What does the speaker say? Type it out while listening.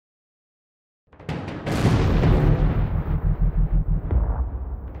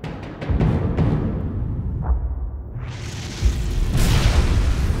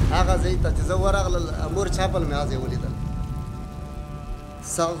ځای ته چې زه ورغلل مور چاپل مې هغه ولیدل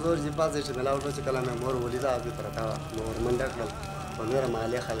ساو زور چې پازې چې مې لاوټ چې کله مې مور ولیده هغه پرتا مور منډه کړل په مېره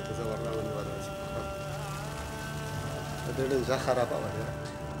مالې خلک زه ورغلم ورته د دې ځا خراب اوره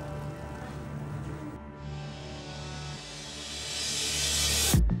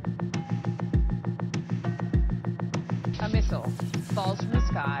A missile falls from the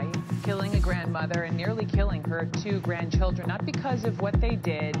sky, killing a grandmother and nearly killing her two grandchildren, not because of what they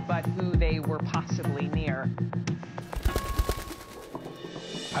did, but who they were possibly near.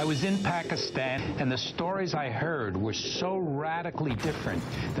 I was in Pakistan, and the stories I heard were so radically different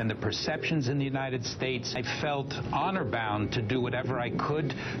than the perceptions in the United States. I felt honor-bound to do whatever I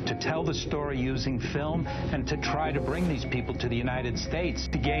could to tell the story using film and to try to bring these people to the United States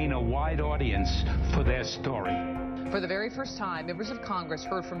to gain a wide audience for their story. For the very first time, members of Congress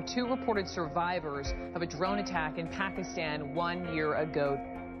heard from two reported survivors of a drone attack in Pakistan 1 year ago.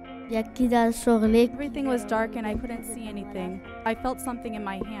 Everything was dark and I couldn't see anything. I felt something in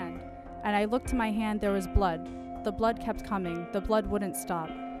my hand, and I looked to my hand, there was blood. The blood kept coming. The blood wouldn't stop.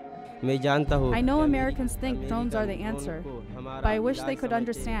 I know Americans think drones are the answer, but I wish they could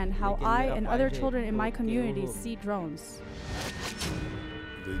understand how I and other children in my community see drones.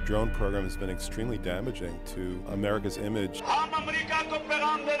 The drone program has been extremely damaging to America's image.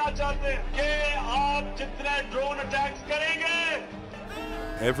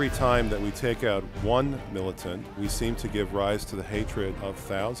 Every time that we take out one militant, we seem to give rise to the hatred of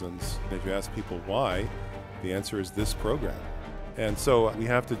thousands. If you ask people why, the answer is this program. And so we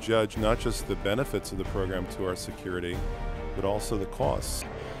have to judge not just the benefits of the program to our security, but also the costs.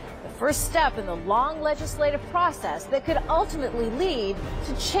 The first step in the long legislative process that could ultimately lead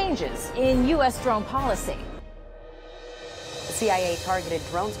to changes in U.S. drone policy. The CIA-targeted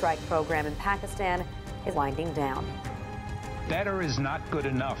drone strike program in Pakistan is winding down. Better is not good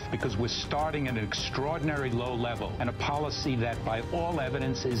enough because we're starting at an extraordinary low level and a policy that by all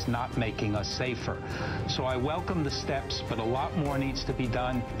evidence is not making us safer. So I welcome the steps, but a lot more needs to be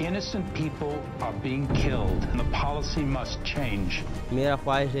done. Innocent people are being killed and the policy must change.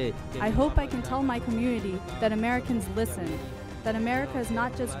 I hope I can tell my community that Americans listen, that America is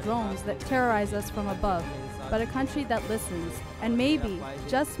not just drones that terrorize us from above, but a country that listens. And maybe,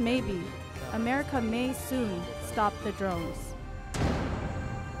 just maybe, America may soon stop the drones.